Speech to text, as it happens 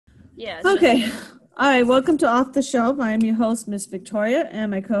Yeah. Okay. All right. Welcome to Off the Shelf. I am your host, Miss Victoria,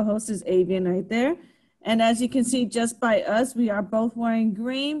 and my co-host is Avian right there. And as you can see, just by us, we are both wearing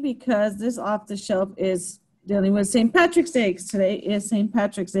green because this Off the Shelf is dealing with St. Patrick's Day. Today is St.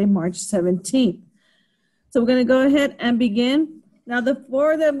 Patrick's Day, March 17th. So we're going to go ahead and begin. Now, the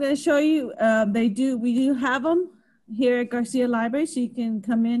four that I'm going to show you, we do have them here at Garcia Library, so you can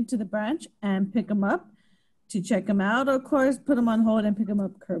come into the branch and pick them up to check them out. Of course, put them on hold and pick them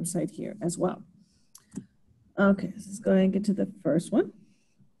up curbside here as well. Okay, let's go ahead and get to the first one.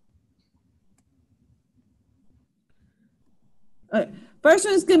 All right. First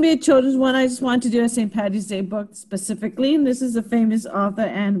one is going to be a children's one. I just wanted to do a St. Patty's Day book specifically. And this is a famous author,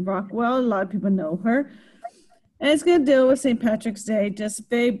 Anne Rockwell. A lot of people know her. And it's going to deal with St. Patrick's Day, just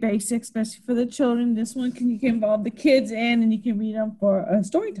very basic, especially for the children. This one you can involve the kids in, and you can read them for a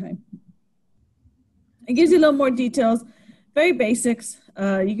story time. It gives you a little more details, very basics.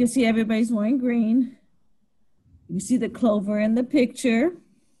 You can see everybody's wearing green. You see the clover in the picture.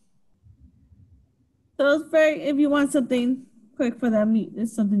 So it's very, if you want something quick for them,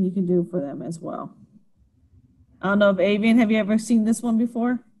 it's something you can do for them as well. I don't know if Avian, have you ever seen this one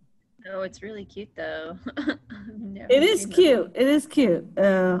before? No, it's really cute though. It is cute. It is cute.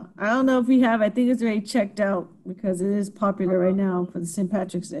 I don't know if we have, I think it's already checked out because it is popular right now for the St.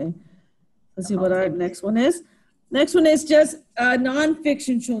 Patrick's Day. Let's see what our next one is. Next one is just a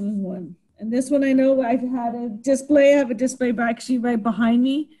nonfiction children's one. And this one I know I've had a display. I have a display actually right behind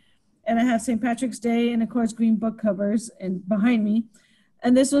me. And I have St. Patrick's Day and, of course, green book covers and behind me.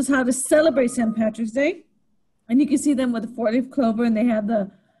 And this was how to celebrate St. Patrick's Day. And you can see them with the four-leaf clover. And they have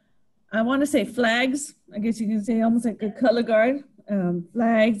the, I want to say flags. I guess you can say almost like a color guard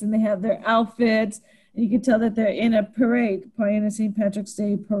flags. And they have their outfits. And you can tell that they're in a parade, probably in a St. Patrick's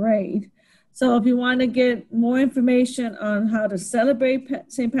Day parade. So if you want to get more information on how to celebrate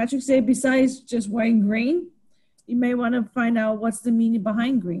St. Patrick's Day, besides just wearing green, you may want to find out what's the meaning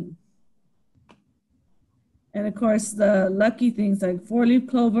behind green. And of course, the lucky things like four-leaf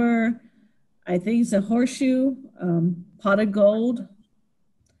clover, I think it's a horseshoe, pot of gold,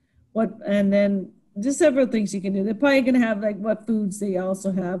 and then just several things you can do. They're probably going to have like what foods they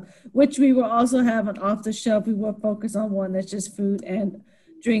also have, which we will also have an off the shelf. We will focus on one that's just food and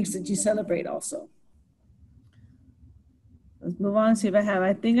drinks that you celebrate also. Let's move on and see if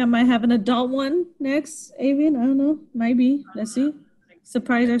I think I might have an adult one next, Avian. I don't know, maybe. Let's see.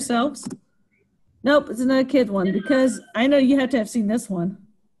 Surprise ourselves. Nope, it's another kid one because I know you have to have seen this one.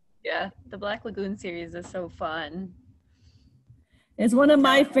 Yeah, the Black Lagoon series is so fun. It's one of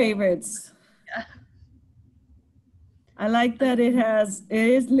my favorites. Yeah. I like that it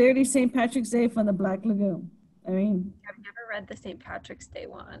is literally St. Patrick's Day from the Black Lagoon. I mean, I've never read the St. Patrick's Day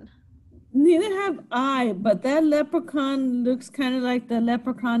one. Neither have I, but that leprechaun looks kind of like the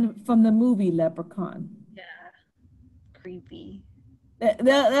leprechaun from the movie Leprechaun. Yeah, creepy.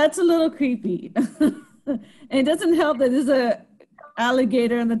 That's a little creepy. And it doesn't help that there's a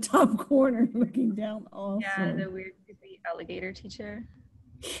alligator in the top corner looking down also. Yeah, the weird creepy alligator teacher.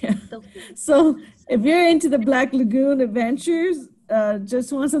 Yeah. So if you're into the Black Lagoon adventures,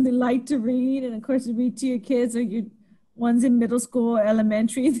 just want something light to read, and of course you read to your kids or your ones in middle school or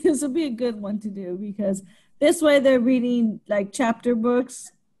elementary, this will be a good one to do because this way they're reading like chapter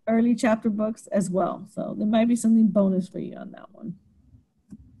books, early chapter books as well. So there might be something bonus for you on that one.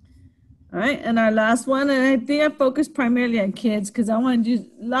 All right, and our last one, and I think I focus primarily on kids because I want to do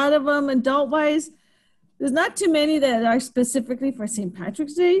a lot of them adult-wise. There's not too many that are specifically for St.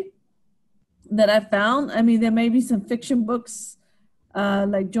 Patrick's Day that I found. I mean, there may be some fiction books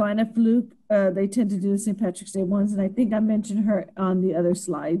like Joanna Fluke. They tend to do the St. Patrick's Day ones, and I think I mentioned her on the other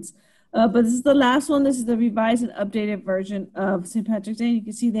slides. But this is the last one. This is the revised and updated version of St. Patrick's Day. You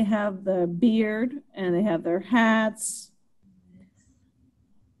can see they have the beard, and they have their hats.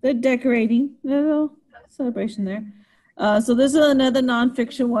 They're decorating, a little celebration there. So this is another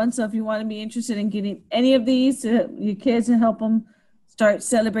nonfiction one. So if you want to be interested in getting any of these to your kids and help them start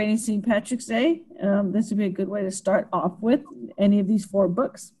celebrating St. Patrick's Day, this would be a good way to start off with any of these four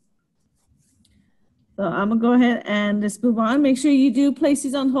books. So I'm going to go ahead and just move on. Make sure you do place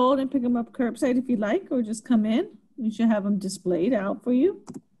these on hold and pick them up curbside if you like, or just come in. We should have them displayed out for you.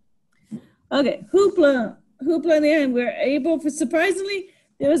 Okay, Hoopla in the end. We're able for, surprisingly,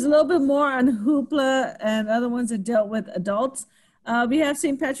 there was a little bit more on Hoopla and other ones that dealt with adults. We have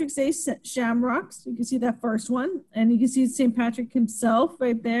St. Patrick's Day shamrocks. You can see that first one. And you can see St. Patrick himself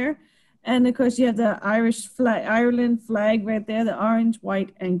right there. And of course, you have the Ireland flag right there, the orange, white,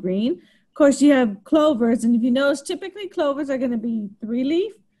 and green. Of course, you have clovers. And if you notice, typically clovers are going to be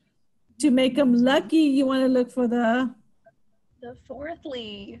 3-leaf. To make them lucky, you want to look for the The fourth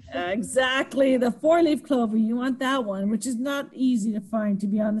leaf. Exactly, the four-leaf clover. You want that one, which is not easy to find, to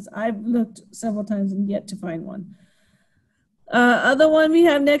be honest. I've looked several times and yet to find one. Other one we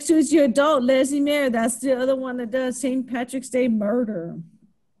have next to is your adult, Leslie Mayer. That's the other one that does St. Patrick's Day murder.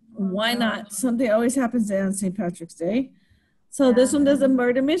 Why not? Something always happens there on St. Patrick's Day. So this one does a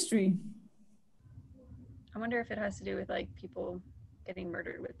murder mystery. I wonder if it has to do with like people getting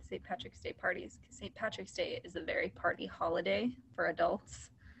murdered with St. Patrick's Day parties, because St. Patrick's Day is a very party holiday for adults.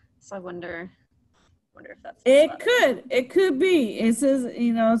 So I wonder if that's it could be. It says,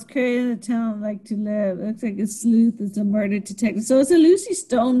 you know, it's created in a town like to live. It looks like a sleuth is a murder detective. So it's a Lucy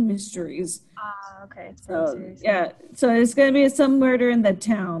Stone mysteries. Okay. So yeah, so it's gonna be some murder in the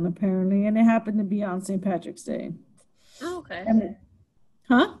town apparently, and it happened to be on St. Patrick's Day. Oh, okay.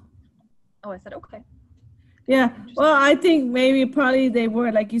 Huh? Oh, I said okay. Yeah, well, I think maybe probably they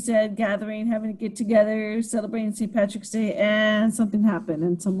were, like you said, gathering, having a get together, celebrating St. Patrick's Day, and something happened,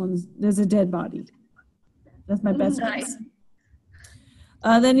 and there's a dead body. That's my best guess.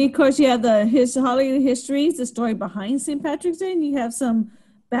 Then, of course, you have the holiday histories, the story behind St. Patrick's Day, and you have some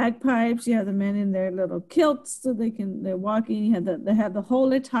bagpipes. You have the men in their little kilts, so they're walking. You have they have the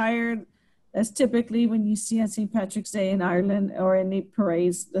whole attire. That's typically when you see on St. Patrick's Day in Ireland or in the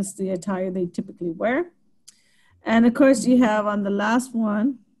parades. That's the attire they typically wear. And of course, you have on the last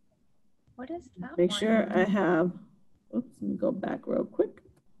one. What is that? Make sure I have. Oops, let me go back real quick.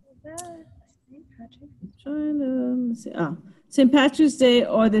 St. Patrick? Let's see. St. Patrick's Day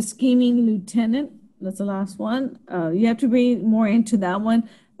or the Scheming Lieutenant. That's the last one. You have to read more into that one.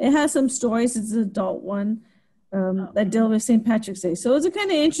 It has some stories. It's an adult one that deal with St. Patrick's Day. So it's a kind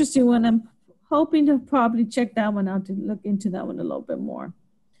of interesting one. I'm hoping to probably check that one out to look into that one a little bit more.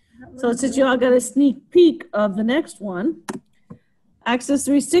 So since you all got a sneak peek of the next one, Access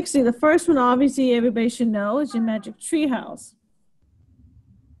 360, the first one obviously everybody should know is your Magic Tree House.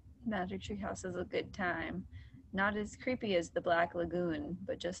 Magic Tree House is a good time. Not as creepy as the Black Lagoon,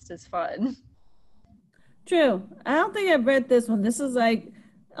 but just as fun. True. I don't think I've read this one. This is like,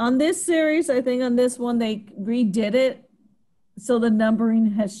 on this series, I think on this one they redid it, so the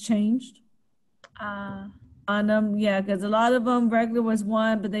numbering has changed. On them, yeah, because a lot of them regular was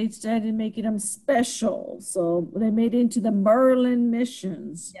one, but they started making them special. So they made it into the Merlin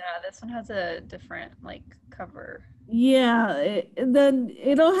missions. Yeah, this one has a different like cover. Yeah, then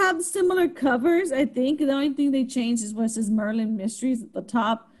it'll have similar covers, I think. The only thing they changed is what says Merlin Mysteries at the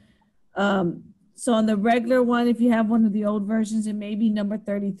top. So on the regular one, if you have one of the old versions, it may be number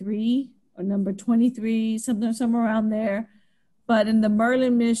 33 or number 23, somewhere around there. But in the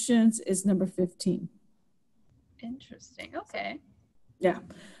Merlin missions, it's number 15. Interesting. Okay. Yeah,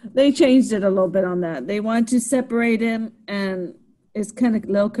 they changed it a little bit on that. They want to separate them, and it's kind of a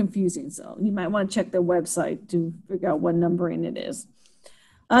little confusing. So you might want to check their website to figure out what numbering it is.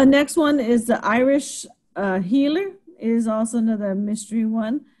 Next one is the Irish Healer. It is also another mystery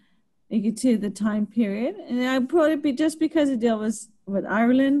one. You get to the time period, and I put it just because it deals with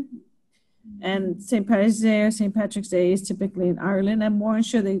Ireland. And St. Patrick's Day or St. Patrick's Day is typically in Ireland. I'm more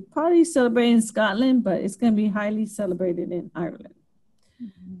sure they probably celebrate in Scotland, but it's going to be highly celebrated in Ireland.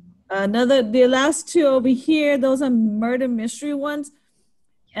 The last two over here, those are murder mystery ones.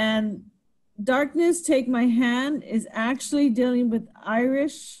 And Darkness, Take My Hand is actually dealing with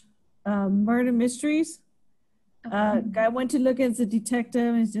Irish murder mysteries. Guy went to look as a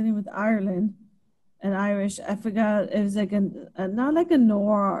detective and is dealing with Ireland. And Irish, I forgot, it was like not like a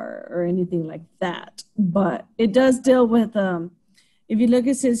noir or anything like that, but it does deal with, if you look,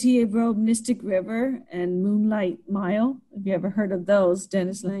 it says he wrote Mystic River and Moonlight Mile. If you ever heard of those,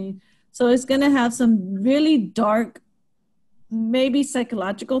 Dennis Lane. So it's going to have some really dark, maybe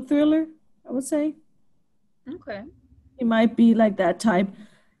psychological thriller, I would say. Okay. He might be like that type.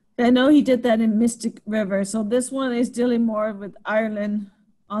 I know he did that in Mystic River. So this one is dealing more with Ireland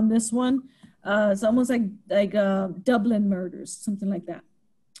on this one. It's almost like Dublin murders, something like that.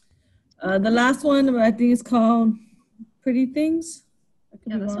 The last one, I think, is called Pretty Things. I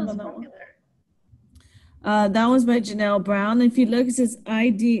could be wrong on that one. That one's by Janelle Brown. If you look, it says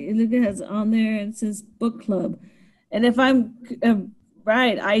ID. Look, it has on there. It says book club. And if I'm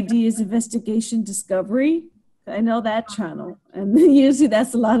right, ID is Investigation Discovery. I know that channel, and usually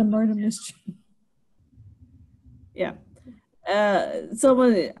that's a lot of murder mystery. Yeah. That's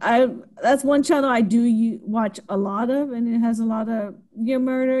one channel I do watch a lot of, and it has a lot of your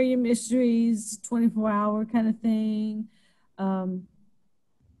murder, your mysteries, 24-hour kind of thing.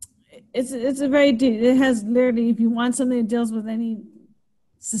 It's a very deep. It has literally, if you want something that deals with any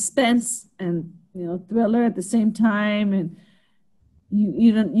suspense and thriller at the same time, and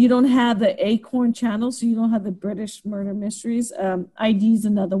you don't have the Acorn channel, so you don't have the British murder mysteries. ID is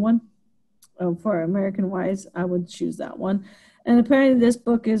another one. For American Wise, I would choose that one. And apparently this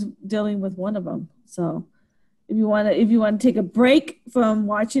book is dealing with one of them. So if you want to take a break from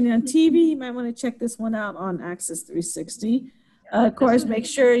watching it on TV, you might want to check this one out on Access 360. Of course, make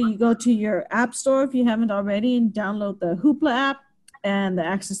sure you go to your app store if you haven't already and download the Hoopla app and the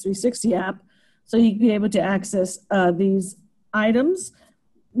Access 360 app so you can be able to access these items.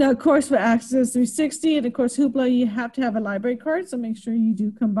 Now, of course, for Access 360 and, of course, Hoopla, you have to have a library card. So make sure you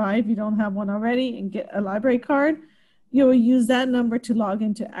do come by if you don't have one already and get a library card. You will use that number to log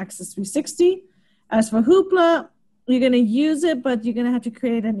into Access 360. As for Hoopla, you're going to use it, but you're going to have to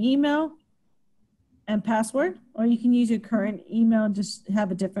create an email and password, or you can use your current email and just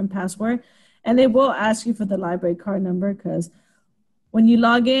have a different password. And they will ask you for the library card number because when you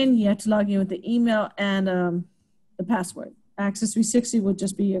log in, you have to log in with the email and the password. Access 360 will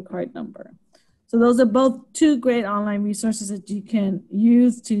just be your card number. So those are both two great online resources that you can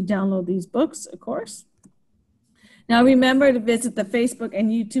use to download these books, of course. Now remember to visit the Facebook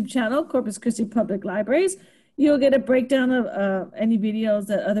and YouTube channel, Corpus Christi Public Libraries. You'll get a breakdown of any videos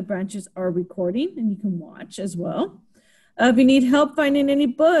that other branches are recording, and you can watch as well. If you need help finding any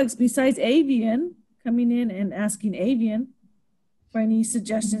books besides Avian, coming in and asking Avian for any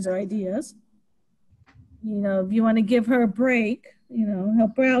suggestions or ideas. If you want to give her a break,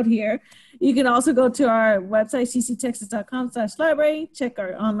 help her out here. You can also go to our website, cctexas.com/library, check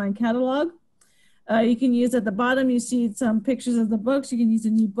our online catalog. You can use at the bottom, you see some pictures of the books. You can use the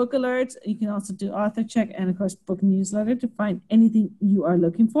new book alerts. You can also do author check and, of course, book newsletter to find anything you are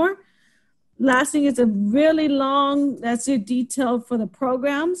looking for. Last thing is a really long, that's your detail for the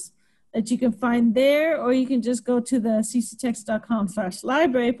programs that you can find there, or you can just go to the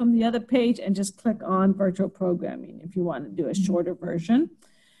cctexas.com/library from the other page and just click on virtual programming if you want to do a shorter version.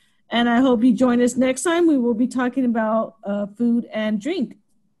 And I hope you join us next time. We will be talking about food and drink.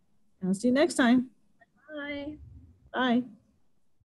 I'll see you next time. Bye. Bye.